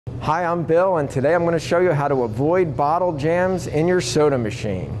Hi, I'm Bill, and today I'm going to show you how to avoid bottle jams in your soda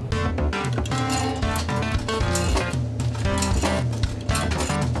machine.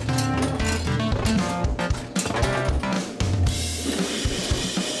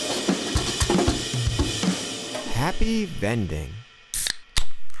 Happy Vending.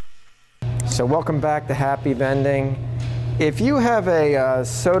 So welcome back to Happy Vending. If you have a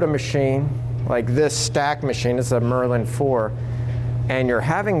soda machine like this stack machine, it's a Merlin 4, and you're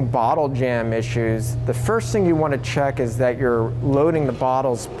having bottle jam issues, the first thing you want to check is that you're loading the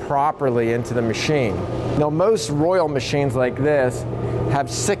bottles properly into the machine. Now, most Royal machines like this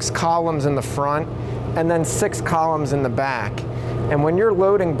have 6 columns in the front and then 6 columns in the back. And when you're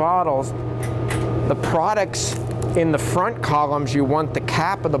loading bottles, the products in the front columns, you want the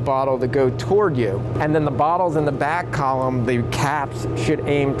cap of the bottle to go toward you. And then the bottles in the back column, the caps should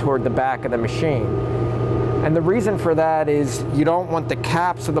aim toward the back of the machine. And the reason for that is you don't want the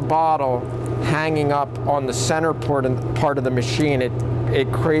caps of the bottle hanging up on the center part of the machine.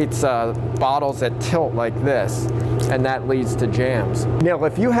 It creates bottles that tilt like this, and that leads to jams. Now,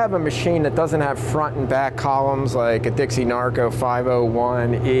 if you have a machine that doesn't have front and back columns, like a Dixie Narco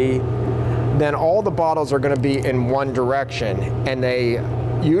 501E, then all the bottles are going to be in one direction, and they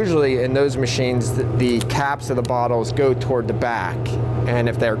usually in those machines the caps of the bottles go toward the back, and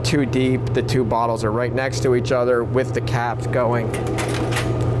if they're too deep, the 2 bottles are right next to each other with the caps going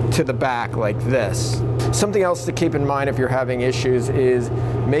to the back like this. Something else to keep in mind if you're having issues is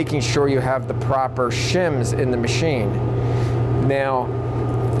making sure you have the proper shims in the machine. Now,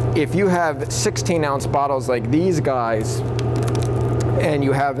 if you have 16-ounce bottles like these guys, and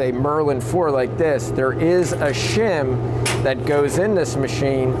you have a Merlin 4 like this, there is a shim that goes in this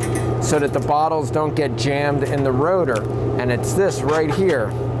machine so that the bottles don't get jammed in the rotor. And it's this right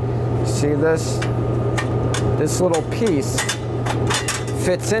here. See this? This little piece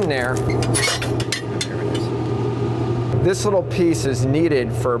fits in there. This little piece is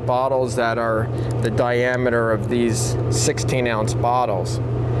needed for bottles that are the diameter of these 16-ounce bottles.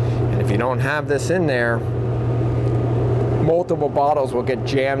 And if you don't have this in there, multiple bottles will get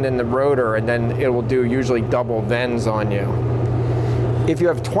jammed in the rotor, and then it will do usually double vends on you. If you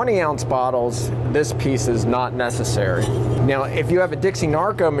have 20-ounce bottles, this piece is not necessary. Now, if you have a Dixie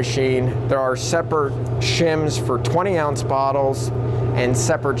Narco machine, there are separate shims for 20-ounce bottles and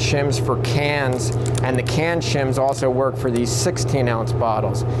separate shims for cans, and the can shims also work for these 16-ounce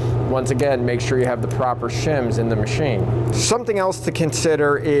bottles. Once again, make sure you have the proper shims in the machine. Something else to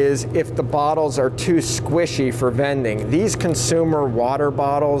consider is if the bottles are too squishy for vending. These consumer water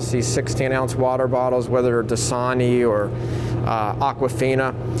bottles, these 16-ounce water bottles, whether they're Dasani or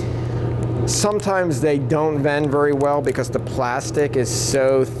Aquafina, sometimes they don't vend very well because the plastic is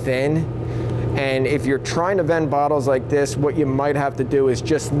so thin. And if you're trying to vend bottles like this, what you might have to do is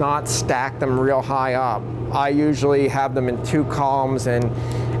just not stack them real high up. I usually have them in 2 columns and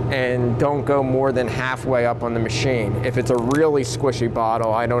don't go more than halfway up on the machine. If it's a really squishy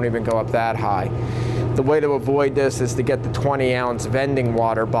bottle, I don't even go up that high. The way to avoid this is to get the 20-ounce vending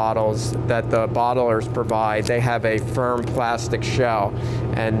water bottles that the bottlers provide. They have a firm plastic shell,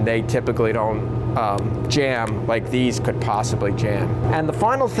 and they typically don't jam like these could possibly jam. And the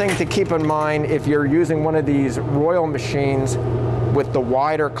final thing to keep in mind, if you're using one of these Royal machines with the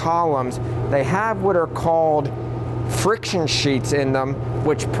wider columns, they have what are called friction sheets in them,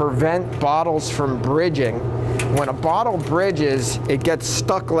 which prevent bottles from bridging. When a bottle bridges, it gets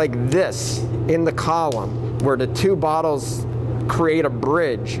stuck like this in the column, where the 2 bottles create a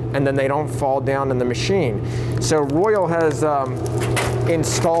bridge, and then they don't fall down in the machine. So Royal has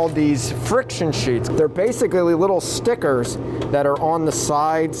installed these friction sheets. They're basically little stickers that are on the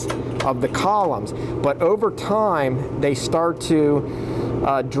sides of the columns, but over time they start to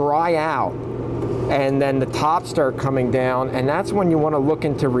dry out, and then the tops start coming down, and that's when you want to look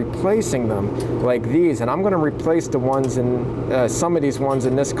into replacing them like these. And I'm going to replace the ones in some of these ones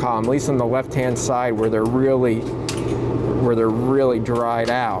in this column, at least on the left hand side where they're really dried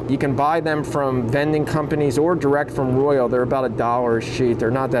out. You can buy them from vending companies or direct from Royal. They're about $1 a sheet.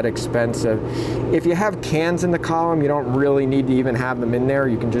 They're not that expensive. If you have cans in the column, you don't really need to even have them in there.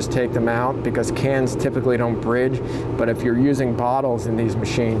 You can just take them out because cans typically don't bridge. But if you're using bottles in these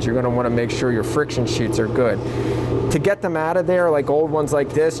machines, you're going to want to make sure your friction sheets are good. To get them out of there, like old ones like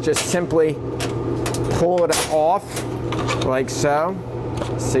this, just simply pull it off like so.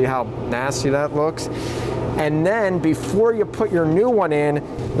 See how nasty that looks? And then before you put your new one in,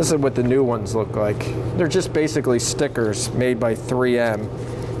 this is what the new ones look like. They're just basically stickers made by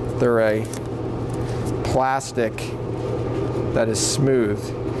 3M. They're a plastic that is smooth.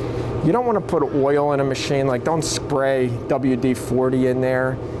 You don't want to put oil in a machine, like don't spray WD-40 in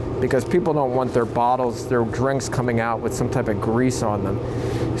there. because people don't want their bottles, their drinks coming out with some type of grease on them.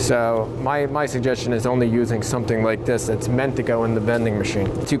 So my suggestion is only using something like this that's meant to go in the vending machine.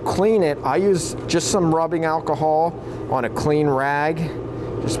 To clean it, I use just some rubbing alcohol on a clean rag.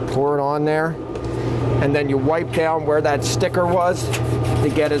 Just pour it on there. And then you wipe down where that sticker was to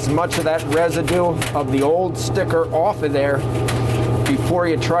get as much of that residue of the old sticker off of there before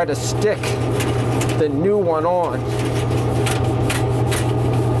you try to stick the new one on.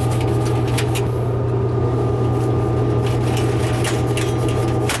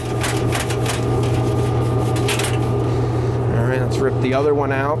 All right, let's rip the other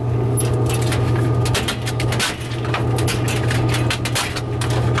one out.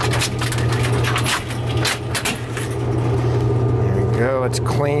 Let's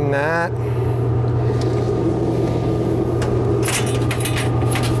clean that.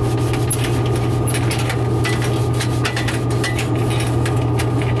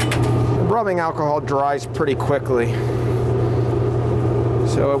 The rubbing alcohol dries pretty quickly,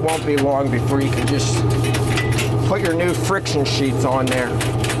 so it won't be long before you can just put your new friction sheets on there.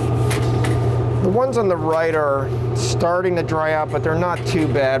 The ones on the right are starting to dry out, but they're not too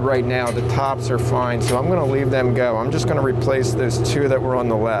bad right now. The tops are fine, so I'm going to leave them go. I'm just going to replace those two that were on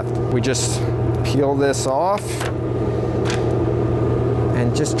the left. We just peel this off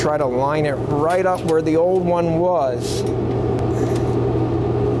and just try to line it right up where the old one was.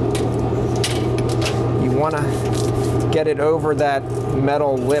 You want to get it over that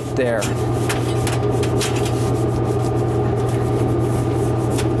metal lip there.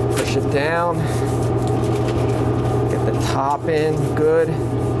 Push it down. Top in, good.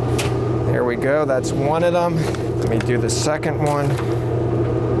 There we go, that's one of them. Let me do the second one.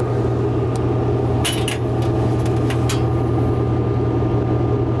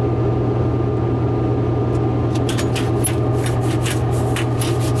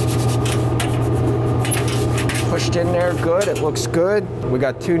 Pushed in there, good, it looks good. We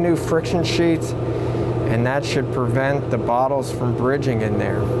got two new friction sheets, and that should prevent the bottles from bridging in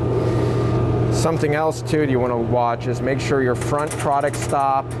there. Something else too you want to watch is make sure your front product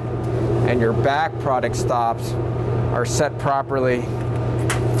stop and your back product stops are set properly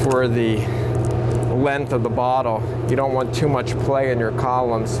for the length of the bottle. You don't want too much play in your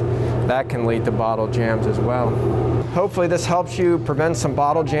columns. That can lead to bottle jams as well. Hopefully this helps you prevent some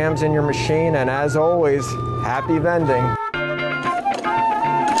bottle jams in your machine, and as always, happy vending.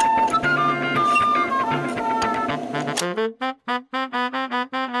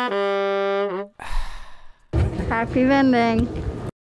 Happy vending.